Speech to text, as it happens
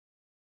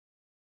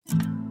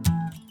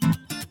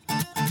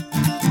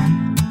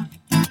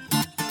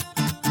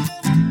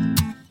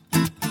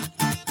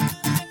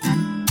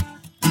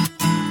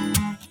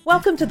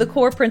Welcome to the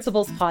Core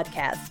Principles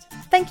Podcast.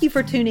 Thank you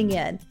for tuning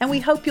in, and we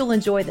hope you'll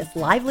enjoy this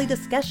lively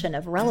discussion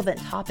of relevant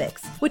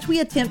topics, which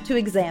we attempt to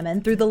examine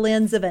through the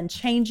lens of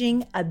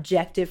unchanging,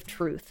 objective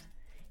truth.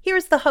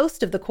 Here's the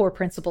host of the Core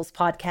Principles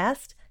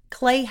Podcast,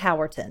 Clay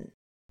Howerton.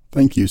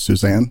 Thank you,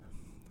 Suzanne.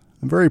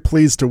 I'm very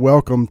pleased to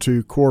welcome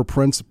to Core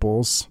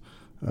Principles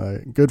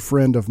a good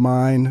friend of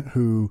mine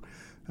who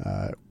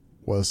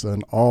was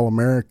an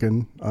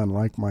All-American,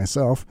 unlike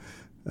myself,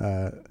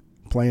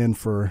 playing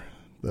for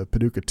the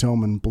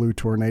Paducah-Tillman Blue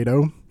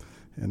Tornado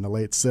in the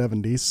late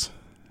 70s.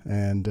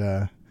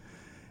 And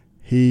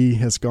he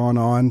has gone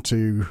on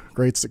to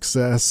great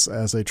success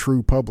as a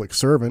true public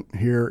servant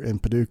here in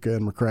Paducah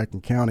and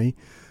McCracken County,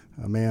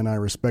 a man I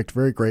respect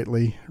very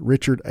greatly,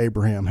 Richard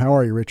Abraham. How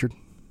are you, Richard?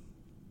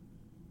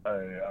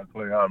 Hey,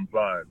 Clay, I'm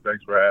fine.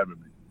 Thanks for having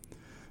me.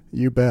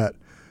 You bet.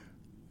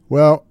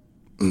 Well,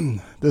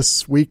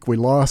 this week we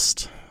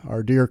lost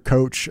our dear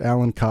coach,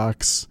 Alan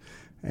Cox,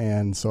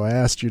 and so I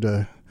asked you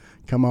to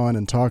come on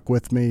and talk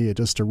with me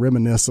just to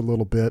reminisce a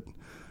little bit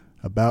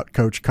about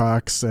Coach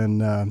Cox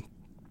and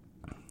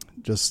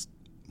just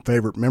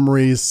favorite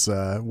memories,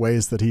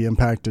 ways that he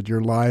impacted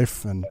your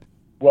life. And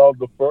well,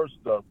 the first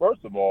of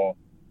all,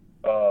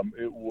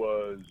 it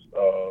was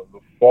the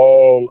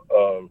fall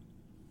of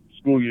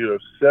school year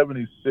of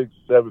 76,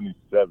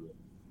 77.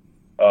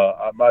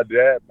 My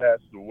dad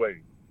passed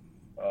away.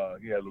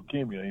 He had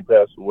leukemia. He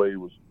passed away. He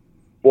was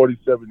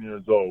 47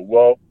 years old.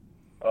 Well,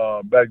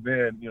 back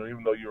then,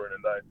 even though you were in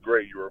the ninth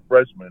grade, you were a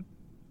freshman.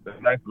 The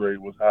ninth grade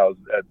was housed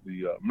at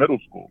the middle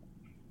school,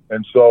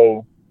 and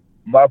so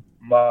my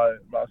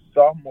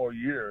sophomore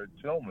year at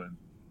Tillman,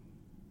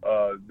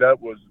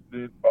 that was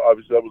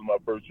my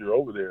first year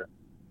over there,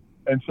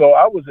 and so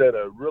I was at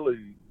a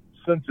really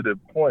sensitive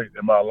point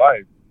in my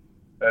life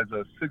as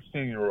a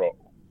 16-year-old.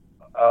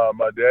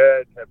 My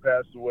dad had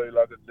passed away,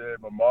 like I said.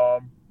 My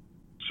mom,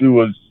 she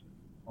was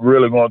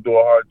really going through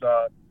a hard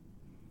time,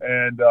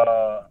 and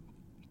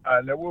I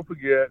never will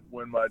forget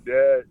when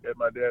at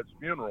my dad's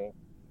funeral,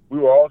 we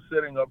were all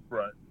sitting up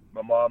front,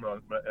 my mom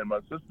and my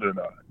sister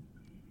and I.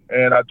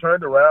 And I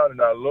turned around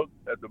and I looked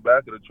at the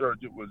back of the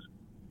church. It was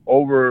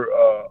over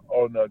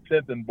on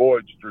 10th and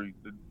Boyd Street.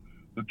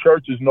 The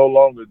church is no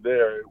longer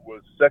there. It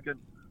was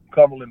Second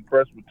Cumberland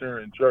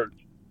Presbyterian Church.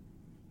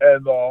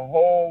 And the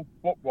whole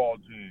football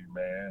team,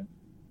 man,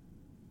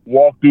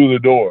 walked through the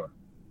door.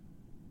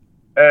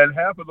 And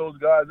half of those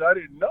guys I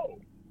didn't know.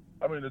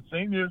 I mean, the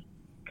seniors,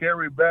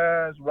 Kerry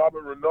Bass,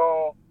 Robert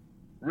Renaud,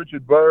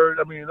 Richard Byrd.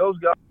 I mean, those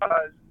guys,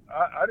 I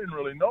didn't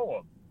really know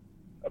them.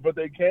 But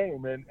they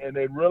came, and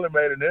they really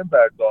made an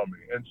impact on me.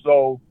 And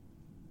so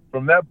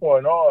from that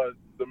point on,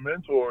 the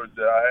mentors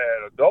that I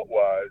had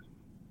adult-wise,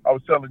 I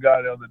was telling a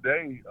guy the other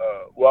day,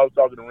 I was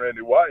talking to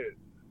Randy Wyatt,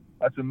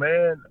 I said,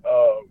 man,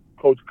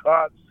 Coach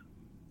Cox,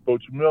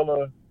 Coach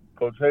Miller,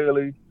 Coach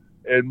Haley,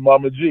 and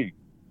Mama G,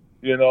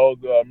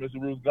 Mr.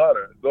 Ruth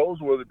Gunner,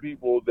 those were the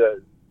people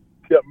that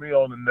kept me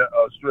on the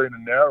straight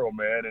and narrow,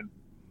 man. And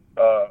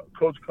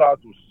Coach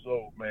Cox was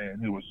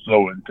he was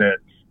so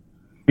intense.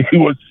 He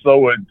was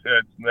so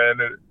intense, man.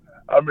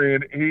 If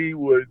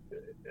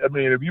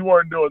you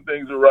weren't doing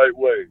things the right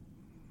way,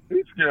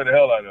 he'd scare the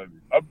hell out of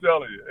you. I'm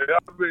telling you.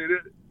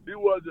 He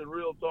wasn't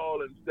real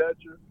tall in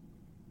stature,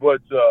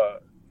 but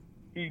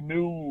he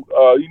knew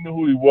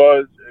who he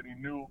was, and he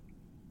knew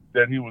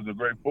that he was a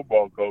great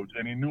football coach,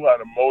 and he knew how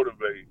to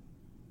motivate.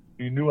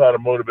 He knew how to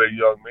motivate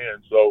young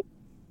men. So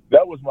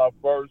that was my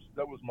first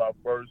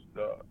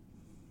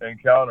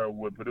encounter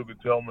with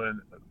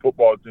Paducah-Tillman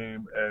football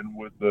team and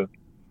with the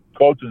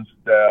coaching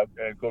staff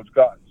and Coach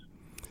Cox.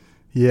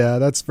 Yeah,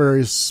 that's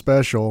very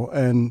special.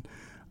 And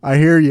I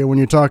hear you when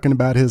you're talking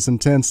about his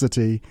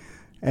intensity.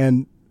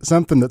 And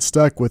something that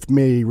stuck with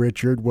me,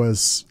 Richard,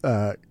 was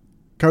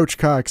Coach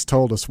Cox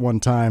told us one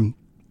time,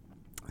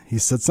 he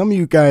said, some of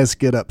you guys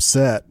get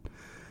upset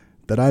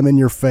that I'm in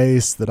your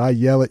face, that I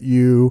yell at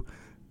you,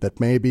 that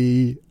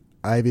maybe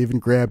I've even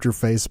grabbed your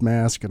face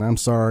mask, and I'm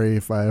sorry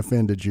if I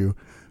offended you.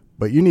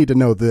 But you need to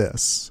know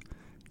this.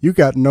 You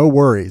got no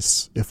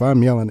worries if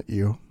I'm yelling at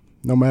you,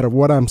 no matter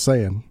what I'm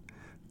saying.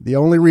 The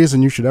only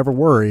reason you should ever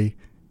worry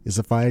is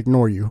if I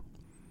ignore you.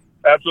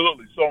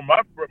 Absolutely. So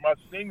my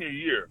senior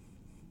year,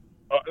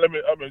 let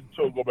me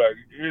go back.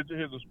 Here's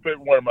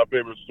one of my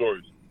favorite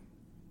stories.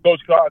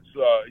 Coach Cox,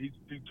 he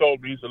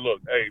told me, he said,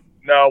 look, hey,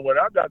 now when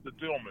I got to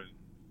Tillman,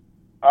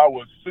 I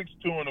was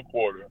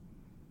 6'2",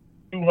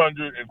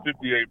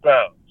 258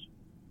 pounds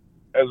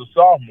as a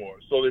sophomore.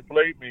 So they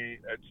played me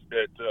at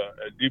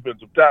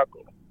defensive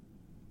tackle.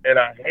 And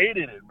I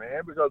hated it,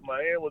 man, because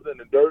my hand was in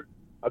the dirt.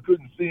 I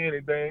couldn't see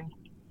anything.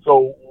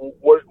 So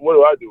what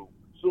do?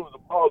 As soon as the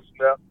ball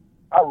snapped,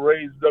 I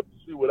raised up to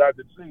see what I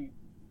could see.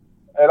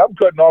 And I'm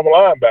cutting off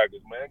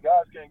linebackers, man.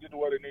 Guys can't get to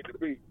where they need to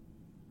be.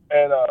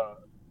 And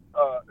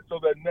so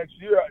that next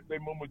year, they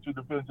moved me to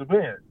defensive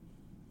end.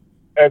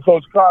 And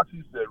Coach Cox,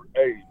 he said,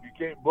 hey, you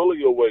can't bully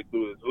your way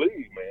through this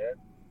league, man.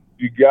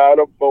 You got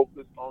to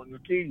focus on your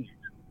keys.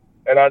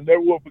 And I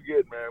never will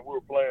forget, man, we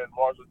were playing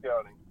Marshall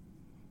County.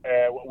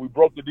 And we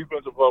broke the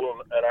defensive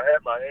huddle, and I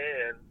had my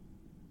hand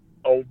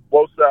on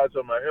both sides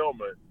of my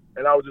helmet,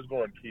 and I was just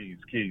going keys,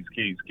 keys,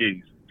 keys,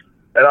 keys.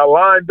 And I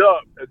lined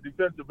up at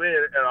defensive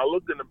end, and I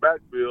looked in the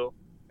backfield,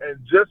 and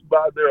just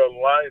by their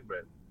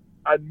alignment,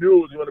 I knew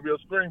it was going to be a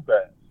screen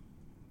pass.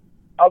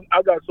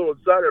 I got so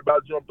excited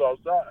about jumped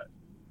offside.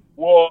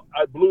 Well,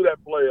 I blew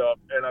that play up,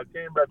 and I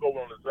came back over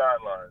on the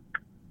sideline,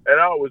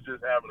 and I was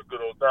just having a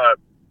good old time.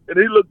 And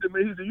he looked at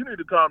me. He said, "You need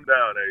to calm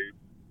down, Abe."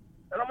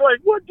 And I'm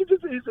like, "What did you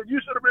say?" He said, "You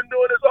should have been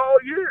doing this all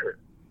year."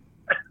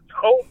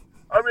 So,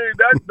 I mean,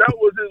 that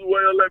was his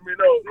way of letting me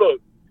know,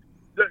 look,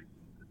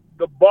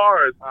 the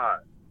bar is high.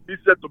 He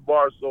set the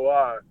bar so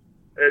high.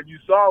 And you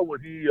saw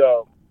when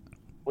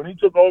he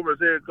took over as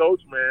head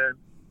coach, man,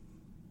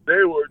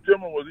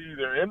 Tillman was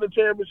either in the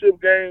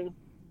championship game,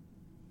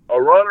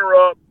 a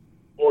runner-up,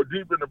 or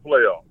deep in the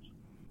playoffs.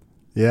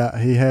 Yeah,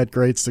 he had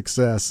great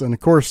success. And, of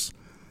course,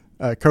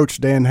 Coach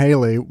Dan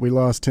Haley, we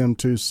lost him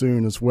too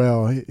soon as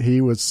well.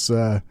 He was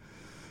a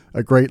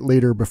great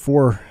leader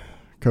before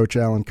Coach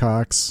Alan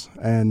Cox,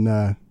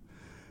 and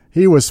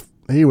he was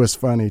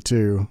funny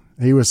too.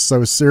 He was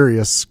so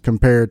serious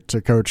compared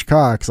to Coach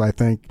Cox, I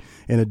think,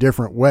 in a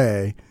different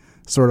way,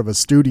 sort of a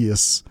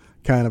studious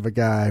kind of a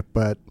guy,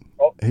 but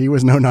he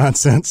was no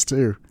nonsense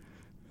too.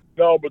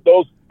 No, but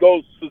those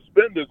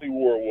suspenders he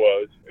wore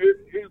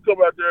he'd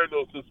come out there in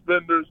those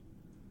suspenders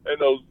and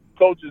those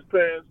coach's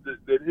pants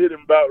that hit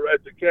him about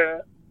at the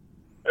calf,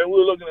 and we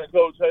were looking at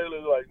Coach Haley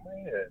like,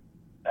 man,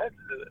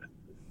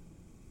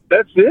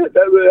 that's it.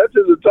 That's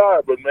his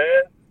attire. But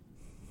man,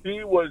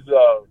 he was.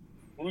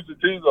 We used to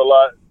tease a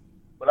lot.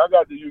 When I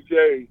got to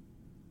UK,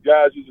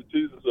 guys used to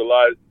tease us a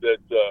lot that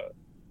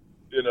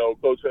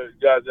Coach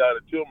guys down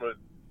at Tillman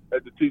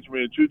had to teach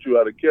me and Choo-Choo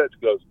how to catch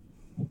because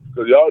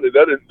y'all they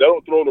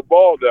don't throw the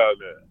ball down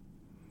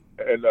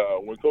there. And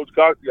when Coach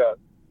Cox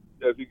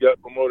as he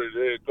got promoted to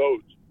head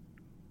coach,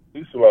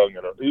 he slung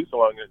it.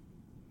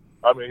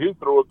 I mean, he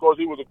threw it. Of course,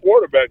 he was a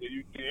quarterback at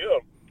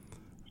UTM,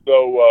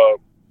 so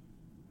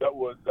that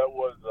was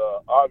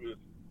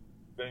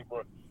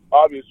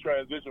obvious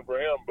transition for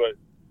him. But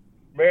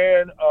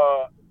man,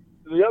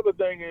 the other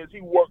thing is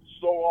he worked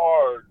so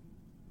hard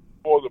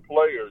for the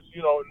players.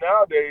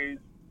 Nowadays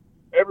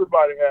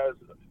everybody has.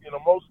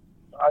 Most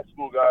high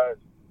school guys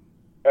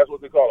has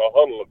what they call a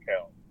huddle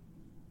account,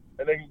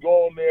 and they can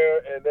go on there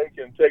and they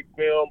can take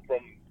film from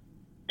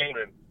game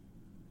and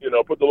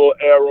put the little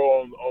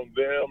arrow on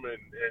them and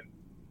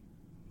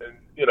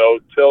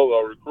tell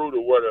a recruiter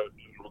where the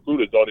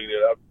recruiters don't even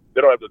have.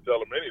 They don't have to tell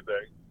them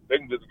anything. They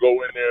can just go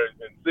in there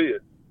and see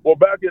it. Well,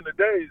 back in the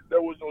days,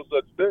 there was no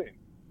such thing.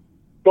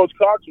 Coach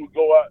Cox would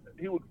go out.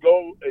 He would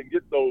go and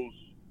get those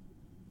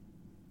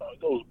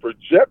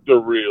projector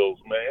reels,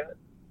 man.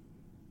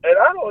 And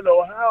I don't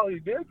know how he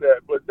did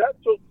that, but that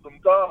took some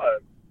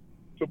time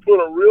to put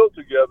a reel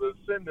together,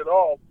 send it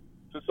off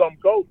to some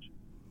coach.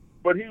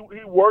 But he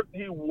worked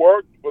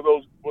for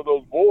those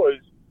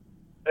boys,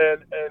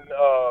 and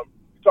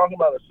talking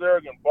about a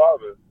surrogate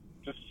father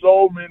to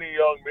so many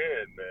young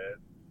men, man.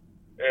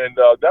 And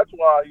that's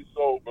why he's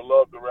so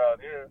beloved around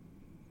here.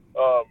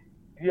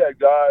 He had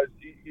guys,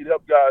 he'd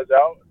help guys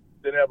out,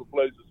 didn't have a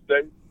place to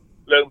stay,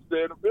 let them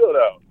stay in the field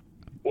out.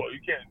 Well, you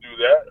can't do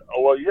that.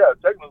 Oh, well, yeah,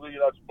 technically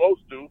you're not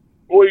supposed to.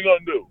 What are you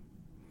going to do?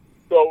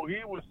 So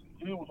he was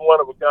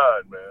one of a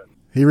kind, man.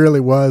 He really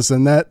was,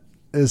 and that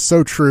is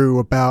so true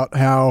about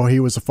how he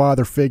was a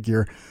father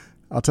figure.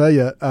 I'll tell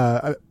you,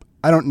 I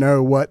don't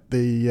know what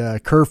the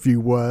curfew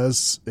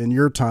was in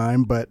your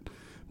time, but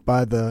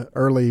by the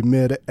early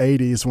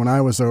mid-'80s when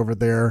I was over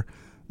there,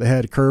 they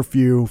had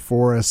curfew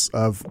for us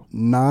of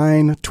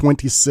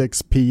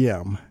 9:26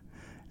 p.m.,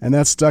 and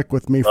that stuck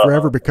with me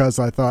forever because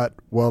I thought,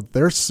 well,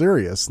 they're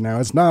serious. Now,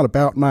 it's not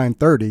about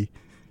 9:30,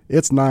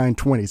 it's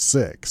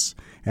 9:26.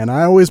 And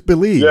I always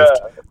believed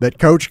that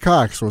Coach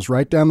Cox was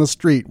right down the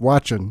street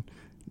watching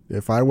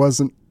if I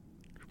wasn't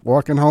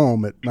walking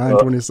home at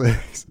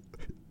 9:26.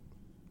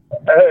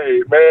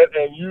 Hey, man,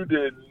 and you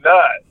did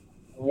not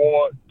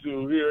want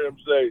to hear him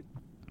say,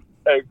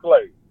 "Hey,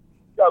 Clay,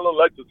 got a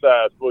little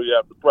exercise for you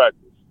after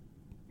practice."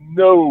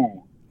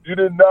 No, you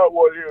did not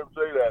want to hear him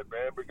say that,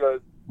 man,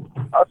 because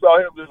I saw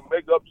him just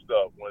make up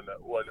stuff one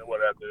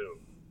afternoon.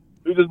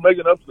 He was just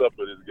making up stuff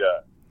for this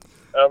guy.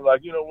 And I'm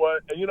like, you know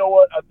what? And you know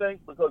what? I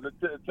think because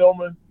at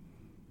Tillman,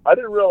 I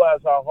didn't realize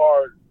how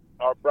hard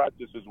our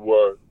practices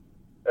were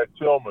at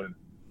Tillman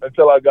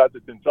until I got to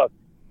Kentucky.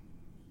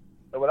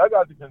 And when I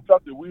got to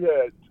Kentucky, we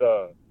had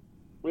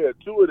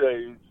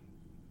 2-a-days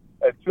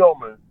at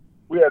Tillman.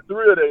 We had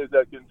 3-a-days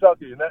at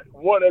Kentucky, and that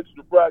one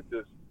extra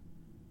practice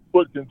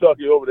put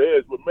Kentucky over the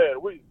edge. But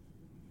man,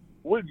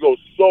 we'd go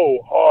so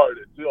hard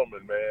at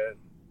Tillman, man.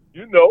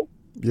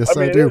 Yes,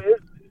 I do.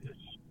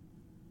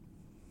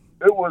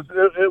 It was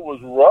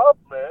rough,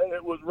 man.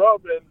 It was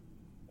rough,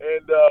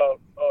 and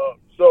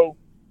so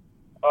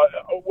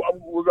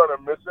we're gonna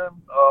miss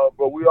him.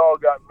 But we all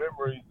got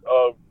memories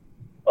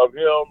of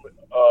him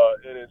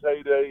in his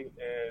heyday,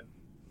 and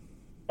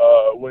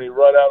when he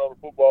run out on the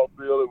football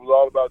field, it was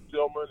all about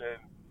Tillman.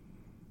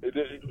 And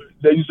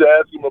they used to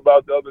ask him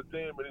about the other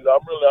team, and he said,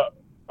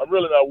 "I'm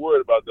really not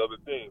worried about the other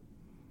team.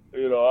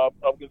 You know,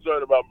 I'm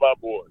concerned about my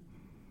boys.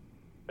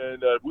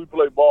 And if we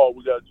play ball,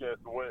 we got a chance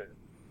to win.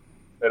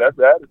 And that's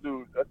the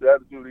attitude. That's the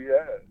attitude he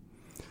had.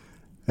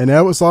 And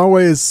that was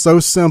always so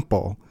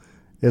simple.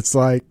 It's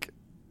like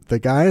the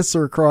guys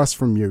are across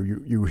from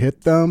you. You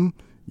hit them,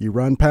 you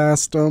run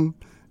past them,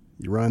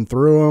 you run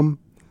through them.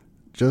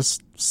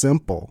 Just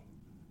simple.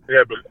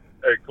 Yeah, but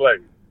hey, Clay,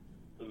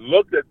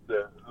 look at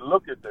the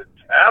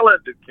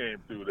talent that came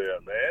through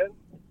there, man.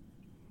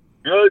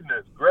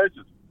 Goodness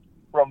gracious.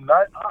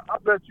 I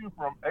bet you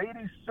from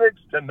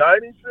 86 to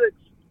 96.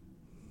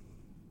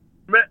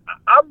 Man,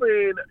 let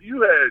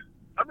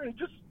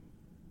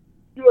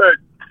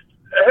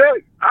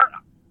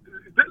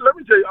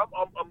me tell you, I'm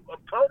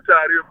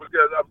tongue-tied here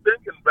because I'm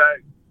thinking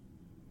back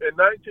in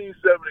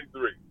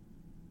 1973.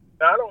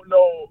 Now, I don't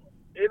know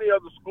any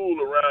other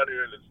school around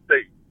here in the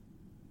state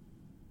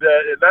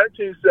that in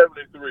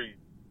 1973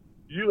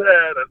 you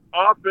had an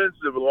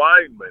offensive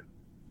lineman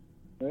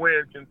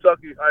win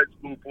Kentucky High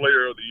School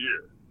Player of the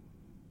Year.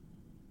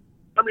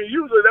 I mean,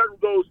 usually that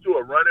goes to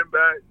a running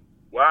back,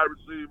 wide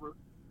receiver,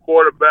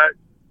 quarterback.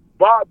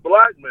 Bob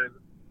Blackman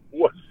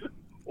was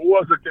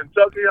a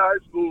Kentucky High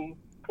School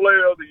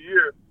Player of the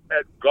Year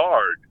at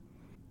guard.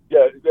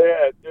 Yeah,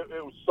 it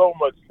was so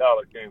much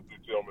talent came through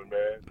Tillman,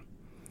 man.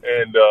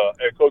 And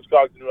Coach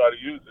Cox knew how to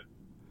use it.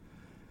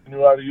 He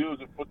knew how to use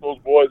it, put those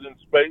boys in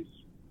space,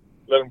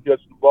 let them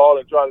catch the ball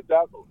and try to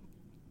tackle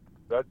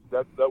them.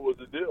 That was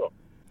the deal.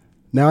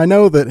 Now, I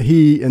know that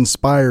he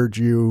inspired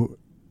you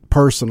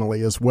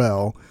personally as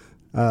well.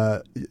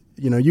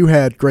 You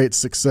had great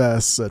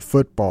success at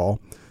football,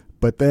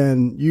 but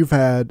then you've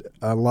had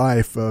a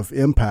life of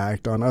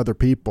impact on other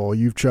people.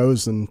 You've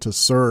chosen to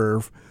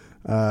serve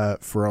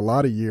for a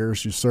lot of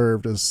years. You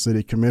served as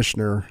city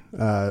commissioner.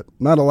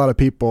 Not a lot of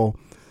people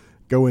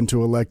go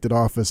into elected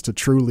office to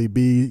truly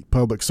be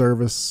public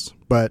service,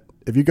 but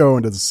if you go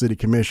into the city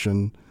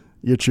commission,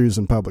 you're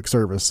choosing public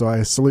service. So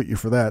I salute you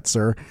for that,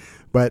 sir.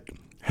 But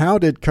how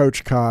did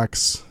Coach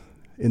Cox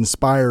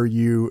inspire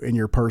you in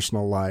your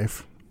personal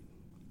life?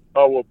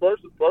 Oh, well,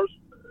 first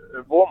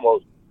and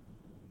foremost,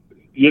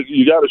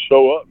 you got to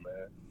show up,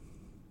 man.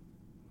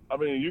 I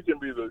mean, you can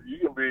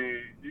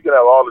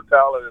have all the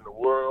talent in the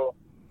world,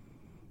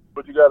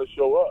 but you got to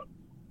show up,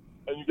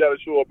 and you got to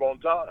show up on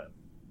time.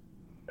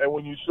 And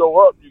when you show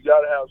up, you got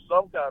to have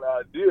some kind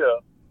of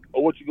idea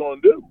of what you're going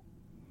to do.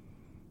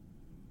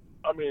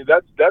 I mean,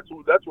 that's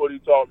what he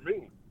taught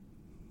me.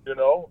 You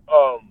know,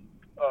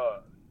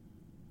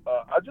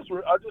 I just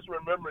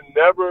remember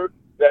never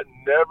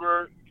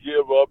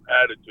give up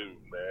attitude,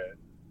 man.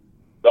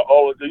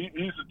 He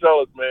used to tell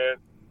us, man,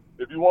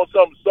 if you want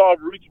something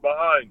solved, reach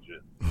behind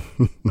you.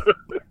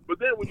 But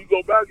then when you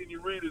go back and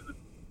you read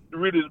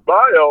his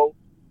bio,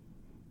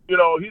 you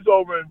know, he's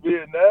over in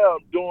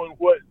Vietnam doing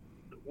what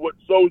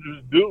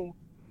soldiers do,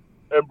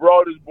 and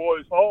brought his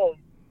boys home.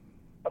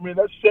 I mean,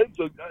 that shapes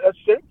a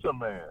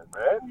man.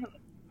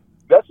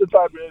 That's the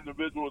type of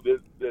individual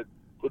that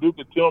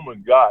Paducah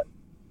Tillman got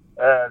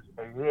as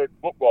a head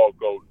football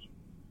coach,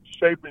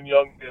 shaping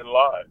young men's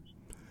lives.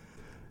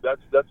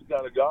 That's the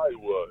kind of guy he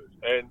was.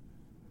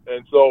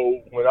 And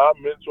so when I'm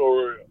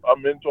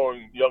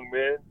mentoring young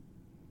men,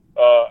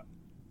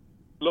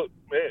 look,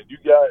 man, you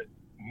got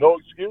no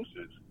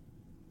excuses.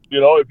 You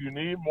know, if you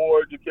need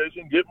more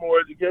education, get more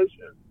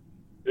education.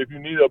 If you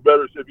need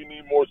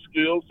more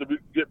skills to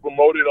get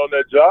promoted on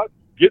that job,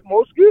 get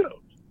more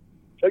skills.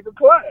 Take a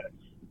class.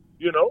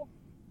 You know,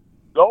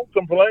 don't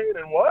complain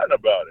and whine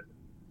about it.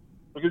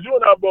 Because you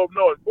and I both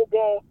know in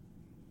football,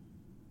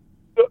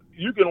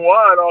 you can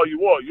whine all you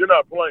want. You're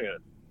not playing.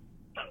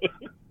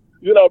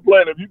 You're not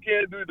playing. If you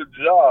can't do the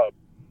job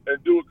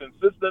and do it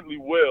consistently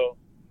well,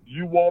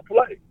 you won't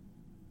play.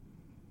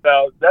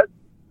 Now, there's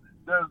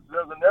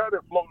a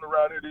narrative floating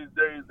around here these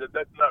days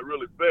that's not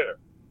really fair.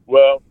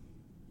 Well,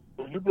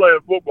 when you're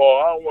playing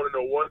football, I want to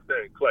know one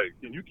thing, Clay.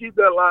 Can you keep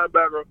that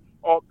linebacker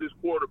off this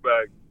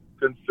quarterback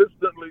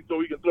consistently so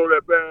he can throw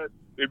that pass?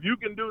 If you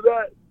can do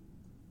that,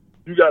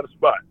 you got a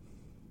spot.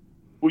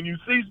 When you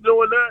cease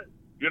doing that,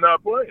 you're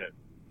not playing.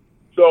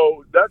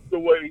 So that's the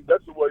way he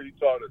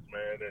taught us,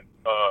 man. And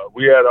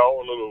we had our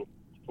own little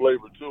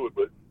flavor to it,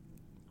 but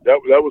that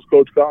was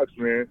Coach Cox,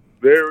 man.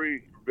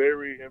 Very,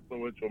 very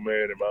influential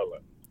man in my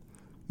life.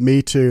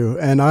 Me too.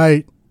 And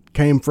I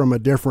came from a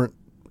different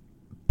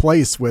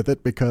place with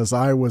it because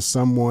I was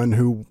someone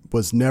who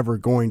was never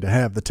going to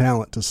have the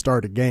talent to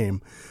start a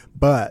game.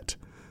 But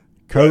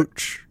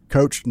Coach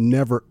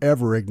never,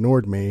 ever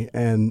ignored me.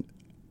 And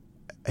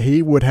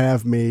he would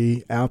have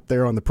me out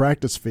there on the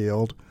practice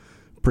field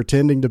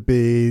pretending to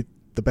be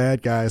the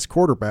bad guy's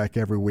quarterback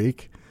every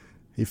week.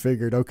 He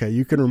figured, okay,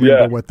 you can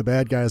remember what the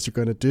bad guys are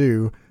going to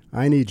do.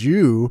 I need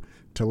you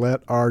to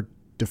let our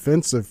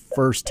defensive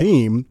first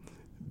team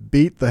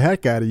beat the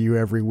heck out of you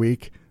every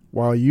week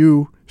while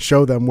you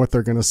show them what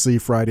they're going to see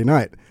Friday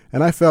night.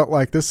 And I felt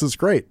like this is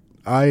great.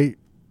 I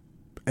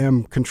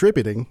am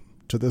contributing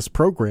to this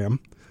program,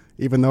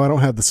 even though I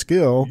don't have the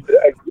skill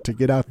to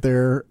get out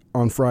there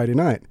on Friday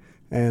night.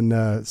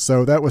 And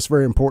so that was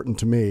very important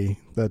to me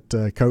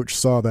that Coach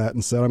saw that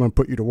and said, I'm going to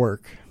put you to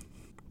work.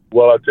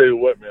 Well, I tell you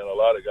what, man, a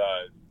lot of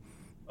guys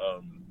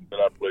that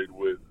I played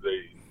with,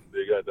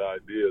 they got the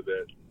idea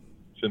that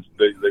since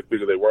they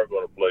figured they weren't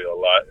going to play a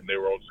lot and they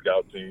were on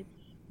scout team,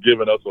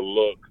 giving us a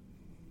look,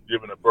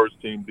 giving the first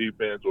team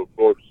defense or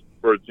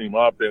first team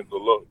offense a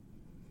look,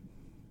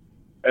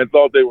 and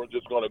thought they were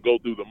just going to go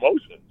through the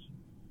motions.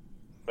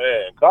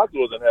 Man, Cox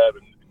wasn't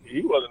having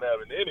any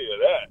of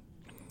that.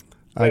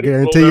 I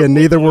guarantee you,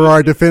 neither were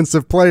our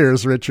defensive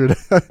players, Richard.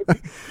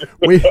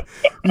 You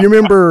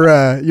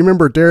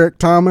remember Derek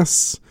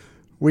Thomas?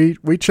 We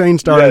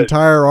changed our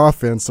entire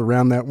offense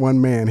around that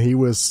one man. He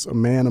was a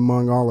man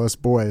among all us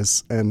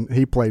boys, and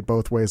he played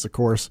both ways, of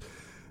course.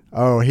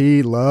 Oh,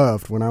 he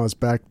loved when I was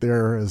back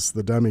there as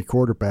the dummy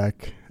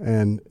quarterback,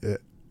 and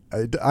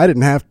I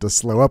didn't have to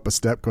slow up a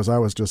step because I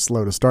was just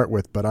slow to start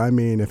with. But, I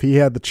mean, if he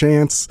had the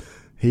chance,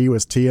 he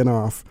was teeing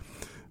off.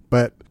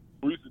 But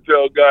we used to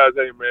tell guys,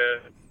 hey,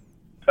 man,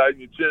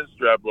 tighten your chin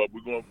strap up.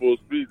 We're going full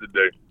speed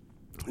today.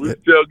 We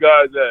used to tell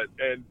guys that.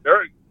 And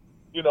Derek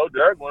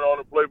went on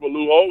to play for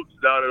Lou Holtz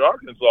down at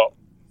Arkansas.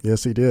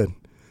 Yes, he did.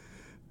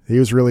 He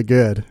was really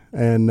good.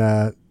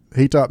 And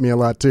he taught me a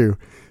lot, too.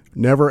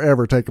 Never,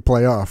 ever take a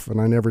play off,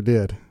 and I never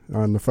did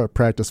on the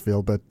practice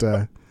field. But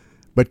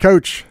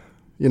Coach,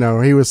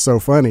 he was so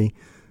funny.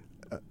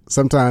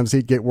 Sometimes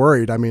he'd get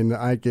worried. I mean,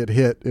 I'd get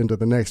hit into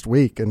the next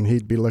week, and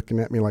he'd be looking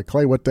at me like,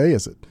 Clay, what day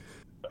is it?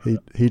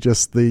 He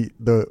just, the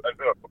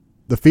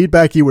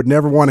feedback you would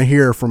never want to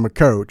hear from a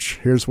coach,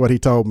 here's what he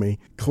told me.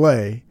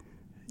 Clay,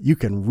 you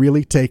can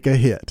really take a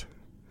hit.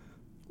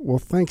 Well,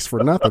 thanks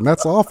for nothing.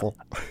 That's awful.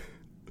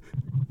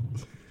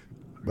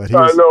 But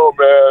I know,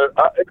 man.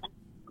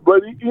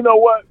 But you know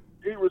what?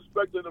 He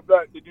respected the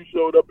fact that you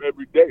showed up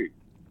every day.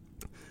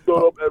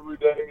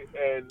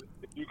 And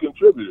you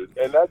contributed.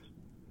 And that's,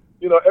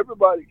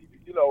 everybody,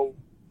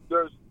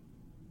 there's,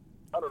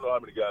 I don't know how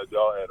many guys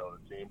y'all had on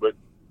the team, but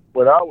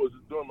when I was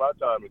doing my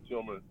time at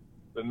Tillman,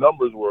 the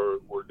numbers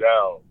were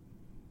down.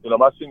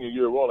 My senior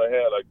year, we only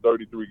had like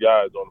 33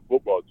 guys on the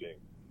football team.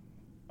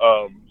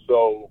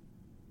 So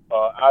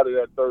out of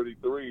that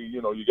 33,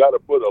 you got to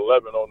put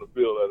 11 on the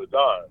field at a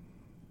time.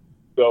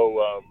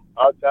 So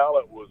our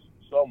talent was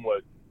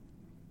somewhat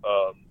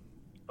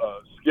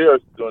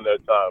scarce during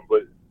that time.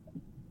 But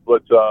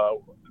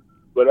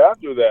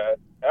after that,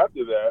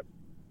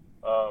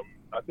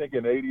 I think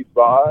in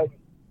 85,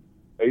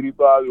 we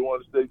won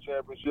the state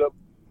championship.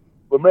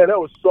 But man, there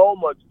was so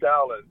much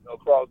talent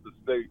across the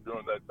state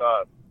during that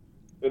time.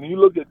 And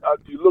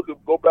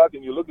go back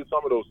and you look at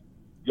some of those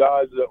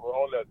guys that were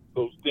on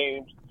those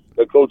teams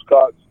that Coach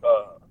Cox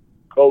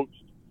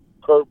coached,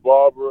 Kurt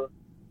Barber,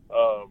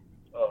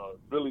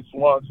 Billy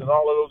Swanson,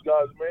 all of those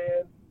guys,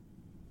 man.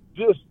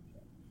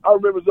 I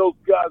remember those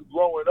guys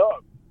growing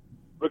up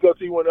because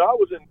when I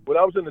was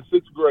in the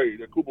 6th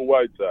grade at Cooper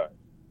Whiteside,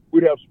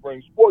 we'd have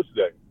spring sports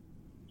day.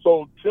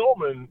 So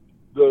Tillman,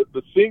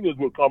 the seniors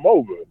would come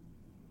over.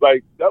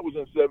 Like, that was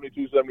in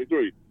 72,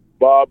 73.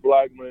 Bob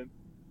Blackman,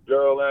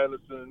 Gerald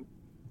Anderson,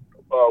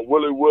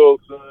 Willie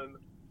Wilson,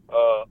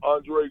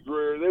 Andre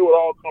Greer, they would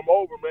all come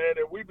over, man,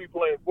 and we'd be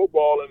playing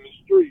football in the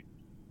street.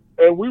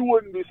 And we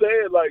wouldn't be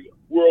saying, like,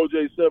 we're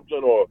O.J.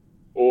 Simpson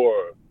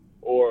or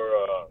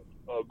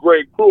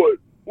Greg Pruitt.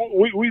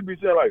 We'd be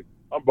saying, like,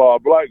 I'm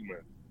Bob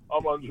Blackman.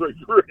 I'm Andre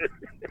Greer.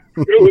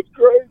 It was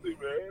crazy,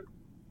 man.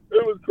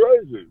 It was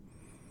crazy.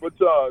 But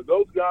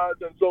those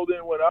guys, and so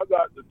then when I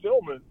got to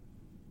Tillman,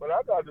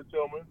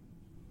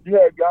 you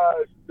had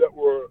guys that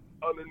were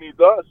underneath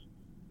us,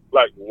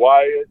 like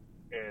Wyatt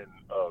and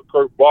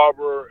Kurt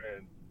Barber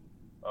and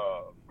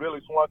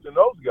Billy Swanson,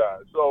 those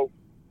guys. So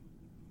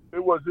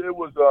it was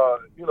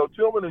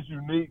Tillman is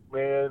unique,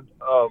 man.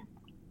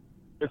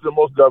 It's the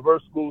most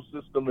diverse school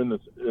system in the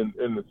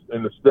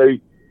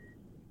state,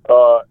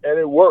 and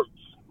it works.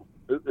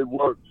 It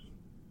works.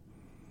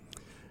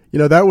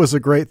 That was a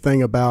great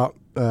thing about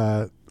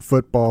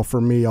football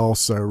for me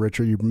also,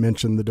 Richard. You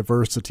mentioned the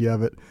diversity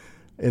of it.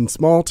 In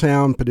small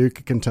town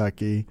Paducah,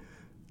 Kentucky,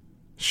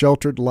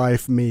 sheltered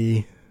life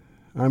me,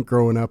 I'm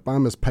growing up,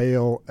 I'm as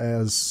pale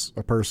as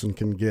a person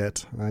can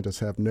get. I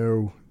just have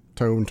no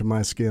tone to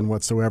my skin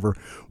whatsoever.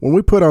 When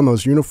we put on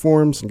those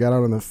uniforms and got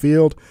out on the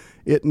field,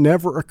 it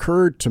never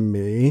occurred to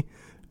me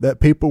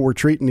that people were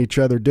treating each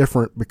other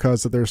different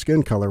because of their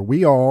skin color.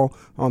 We all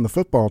on the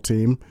football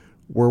team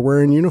were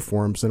wearing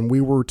uniforms, and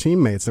we were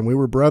teammates, and we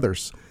were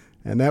brothers.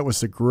 And that was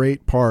the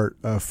great part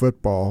of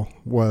football,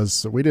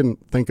 was we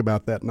didn't think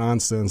about that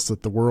nonsense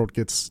that the world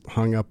gets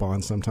hung up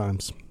on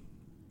sometimes.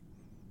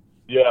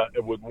 Yeah,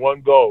 and with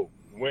one goal,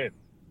 win.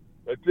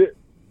 That's it.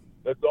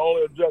 That's the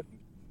only objective,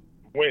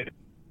 win.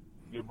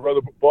 Your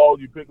brother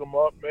falls, you pick him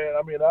up, man.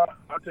 I mean, I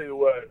tell you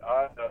what,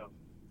 I have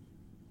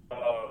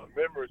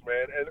memories,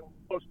 man. And it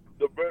was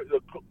the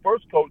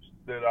first coach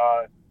that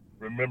I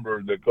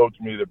remember that coached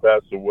me that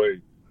passed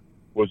away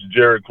was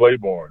Jared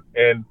Claiborne.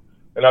 And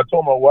I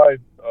told my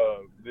wife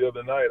the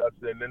other night, I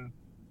said, and then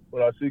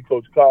when I see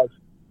Coach Cox,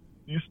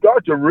 you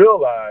start to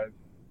realize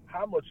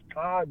how much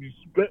time you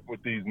spent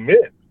with these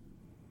men.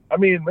 I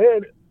mean,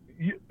 man,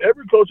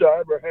 every coach I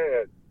ever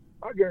had,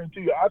 I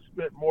guarantee you, I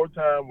spent more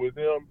time with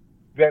him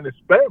than his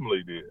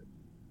family did.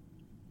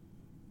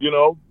 You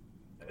know,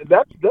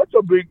 that's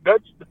a big.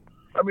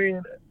 I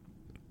mean,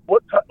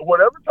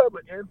 whatever type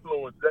of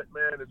influence that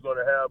man is going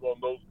to have on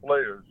those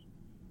players,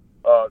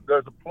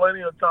 there's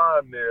plenty of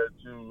time there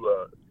to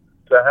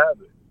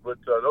have it. But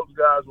those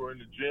guys were in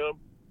the gym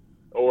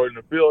or in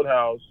the field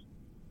house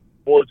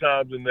more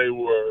times than they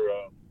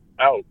were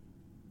out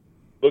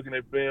looking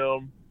at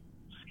film,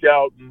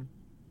 scouting.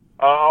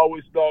 I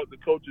always thought the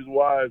coaches'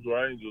 wives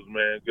were angels,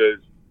 man, because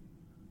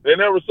they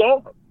never saw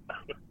them.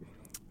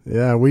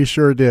 Yeah, we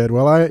sure did.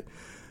 Well, I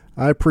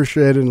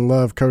appreciate it and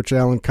love Coach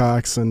Alan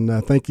Cox, and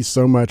thank you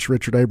so much,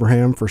 Richard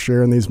Abraham, for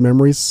sharing these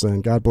memories,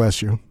 and God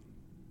bless you.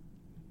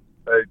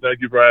 Hey,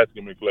 thank you for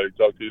asking me, Clay.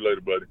 Talk to you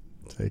later, buddy.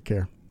 Take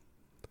care.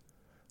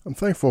 I'm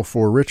thankful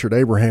for Richard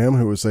Abraham,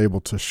 who was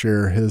able to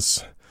share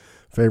his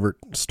favorite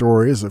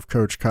stories of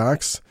Coach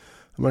Cox.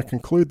 I'm going to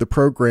conclude the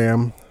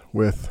program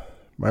with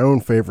my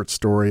own favorite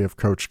story of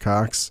Coach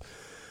Cox.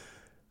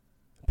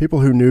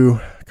 People who knew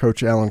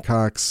Coach Alan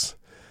Cox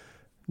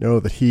know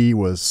that he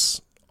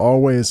was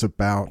always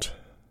about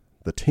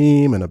the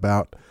team and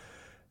about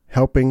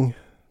helping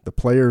the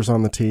players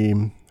on the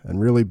team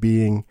and really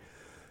being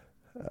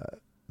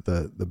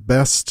the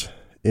best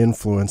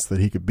influence that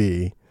he could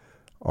be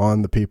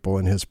on the people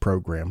in his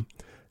program.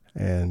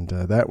 And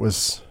that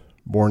was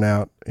borne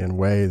out in a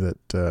way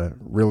that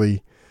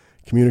really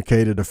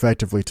communicated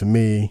effectively to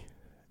me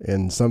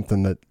in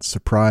something that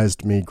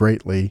surprised me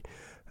greatly,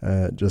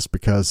 just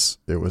because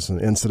it was an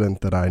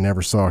incident that I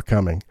never saw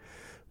coming.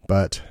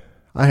 But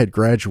I had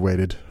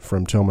graduated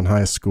from Tillman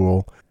High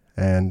School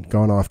and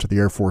gone off to the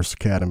Air Force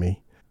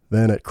Academy.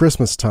 Then at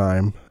Christmas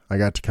time, I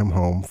got to come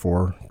home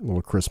for a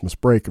little Christmas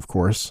break, of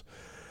course,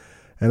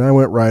 and I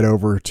went right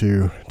over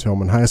to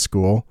Tillman High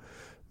School.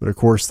 But of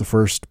course, the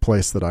first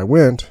place that I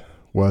went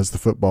was the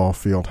football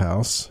field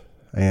house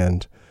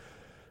and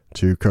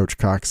to Coach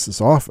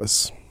Cox's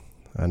office.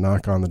 I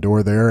knock on the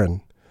door there,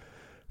 and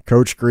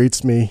Coach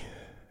greets me,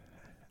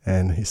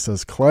 and he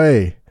says,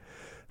 "Clay,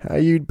 how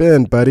you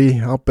been, buddy?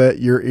 I'll bet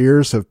your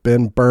ears have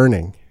been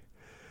burning."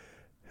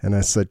 And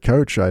I said,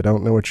 "Coach, I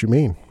don't know what you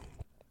mean."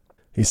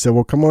 He said,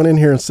 "Well, come on in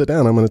here and sit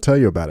down. I'm going to tell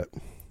you about it."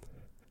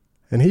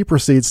 And he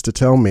proceeds to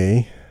tell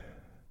me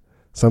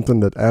something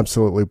that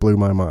absolutely blew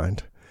my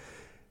mind.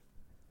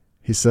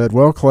 He said,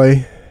 "Well,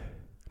 Clay,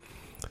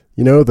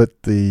 you know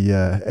that the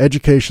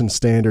education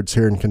standards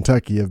here in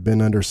Kentucky have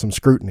been under some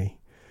scrutiny.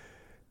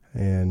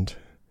 And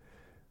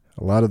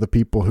a lot of the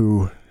people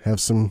who have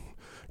some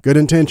good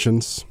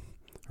intentions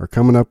are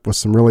coming up with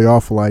some really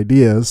awful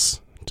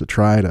ideas to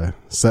try to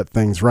set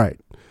things right.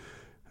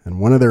 And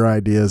one of their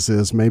ideas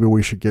is maybe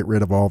we should get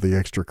rid of all the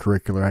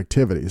extracurricular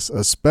activities,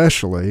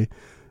 especially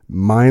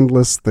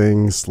mindless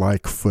things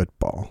like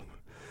football."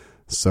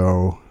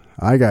 So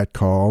I got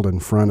called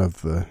in front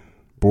of the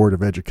Board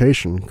of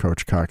Education,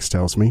 Coach Cox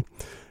tells me,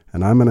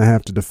 and I'm going to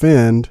have to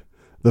defend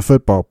the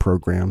football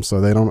program so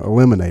they don't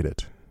eliminate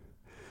it.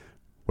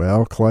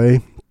 Well,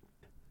 Clay,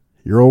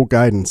 your old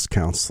guidance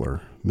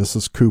counselor,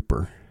 Mrs.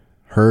 Cooper,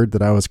 heard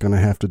that I was going to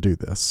have to do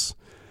this,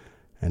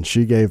 and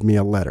she gave me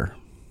a letter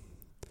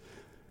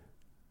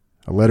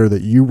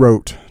that you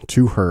wrote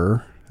to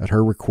her at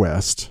her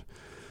request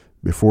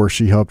before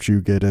she helped you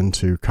get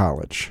into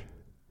college.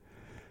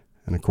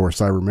 And of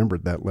course, I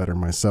remembered that letter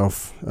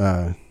myself.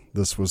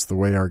 This was the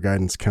way our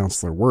guidance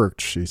counselor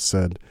worked. She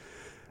said,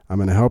 "I'm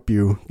going to help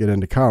you get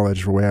into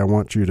college. The way I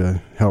want you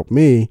to help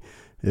me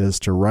is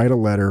to write a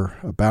letter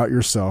about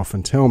yourself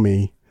and tell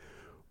me,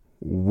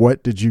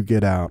 what did you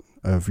get out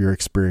of your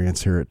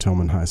experience here at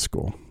Tillman High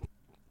School?"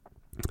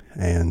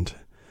 And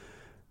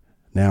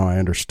now I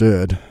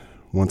understood,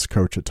 once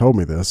Coach had told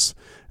me this,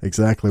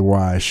 exactly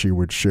why she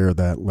would share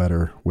that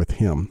letter with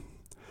him.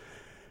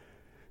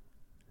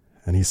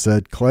 And he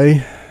said,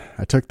 "Clay,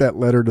 I took that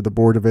letter to the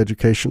Board of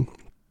Education,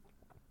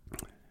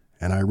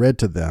 and I read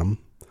to them.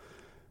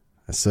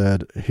 I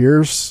said,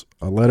 here's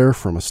a letter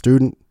from a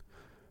student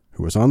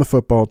who was on the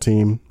football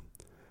team,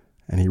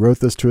 and he wrote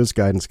this to his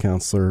guidance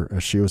counselor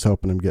as she was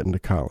helping him get into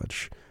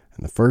college.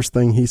 And the first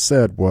thing he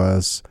said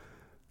was,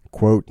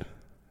 quote,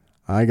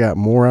 I got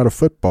more out of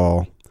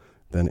football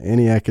than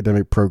any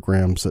academic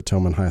programs at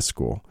Tillman High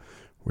School,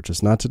 which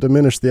is not to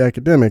diminish the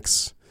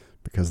academics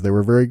because they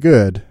were very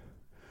good,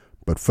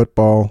 but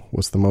football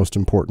was the most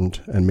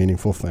important and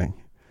meaningful thing,"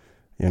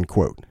 end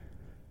quote.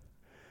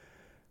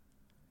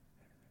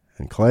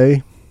 And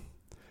Clay,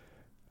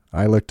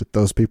 I looked at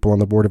those people on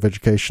the Board of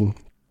Education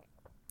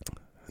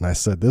and I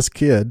said, this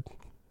kid,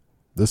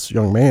 this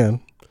young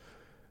man,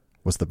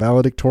 was the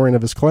valedictorian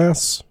of his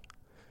class,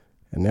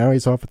 and now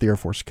he's off at the Air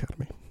Force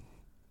Academy.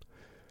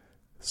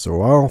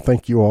 So I'll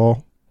thank you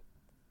all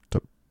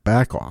to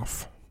back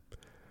off.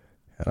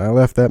 And I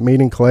left that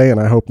meeting, Clay, and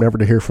I hope never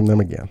to hear from them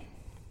again.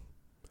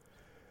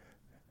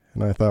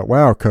 And I thought,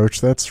 wow,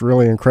 Coach, that's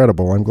really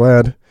incredible. I'm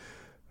glad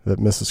that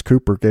Mrs.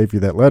 Cooper gave you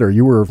that letter.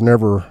 You were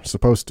never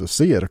supposed to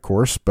see it, of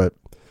course, but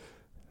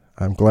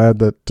I'm glad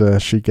that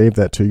she gave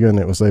that to you and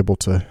it was able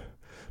to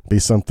be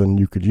something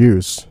you could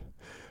use,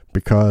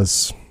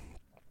 because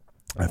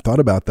I thought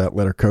about that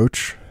letter,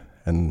 Coach,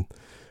 and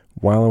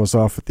While I was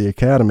off at the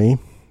academy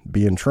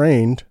being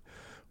trained,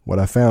 what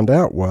I found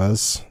out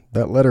was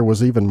that letter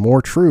was even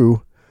more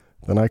true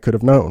than I could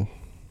have known.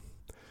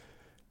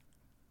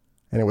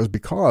 And it was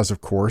because,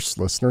 of course,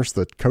 listeners,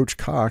 that Coach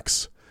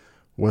Cox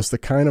was the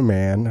kind of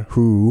man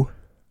who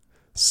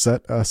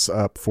set us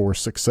up for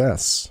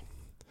success.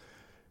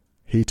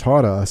 He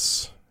taught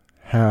us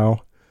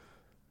how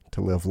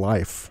to live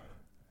life,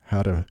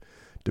 how to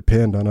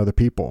depend on other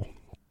people,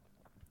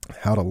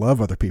 how to love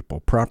other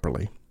people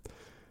properly,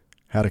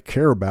 how to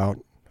care about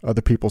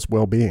other people's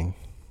well-being.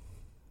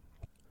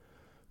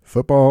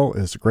 Football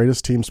is the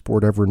greatest team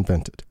sport ever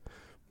invented,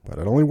 but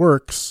it only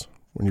works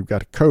when you've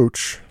got a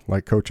coach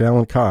like Coach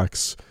Alan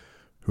Cox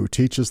who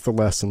teaches the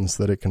lessons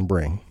that it can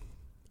bring.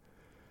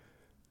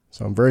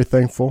 So I'm very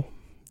thankful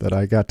that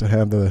I got to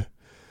have the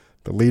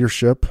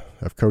leadership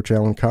of Coach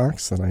Alan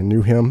Cox, and I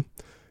knew him,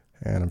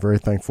 and I'm very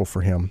thankful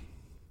for him.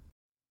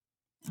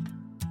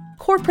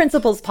 Core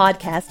Principles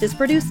Podcast is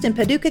produced in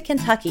Paducah,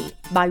 Kentucky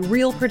by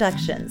Real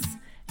Productions.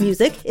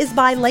 Music is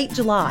by Late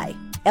July,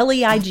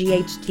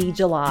 Leight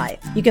July.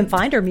 You can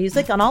find our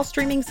music on all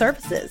streaming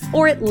services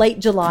or at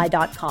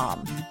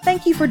latejuly.com.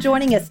 Thank you for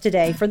joining us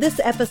today for this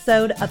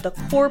episode of the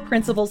Core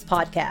Principles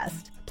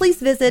Podcast.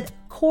 Please visit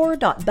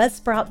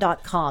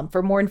core.buzzsprout.com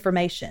for more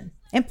information,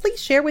 and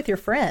please share with your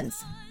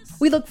friends.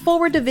 We look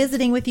forward to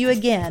visiting with you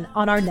again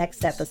on our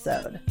next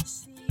episode.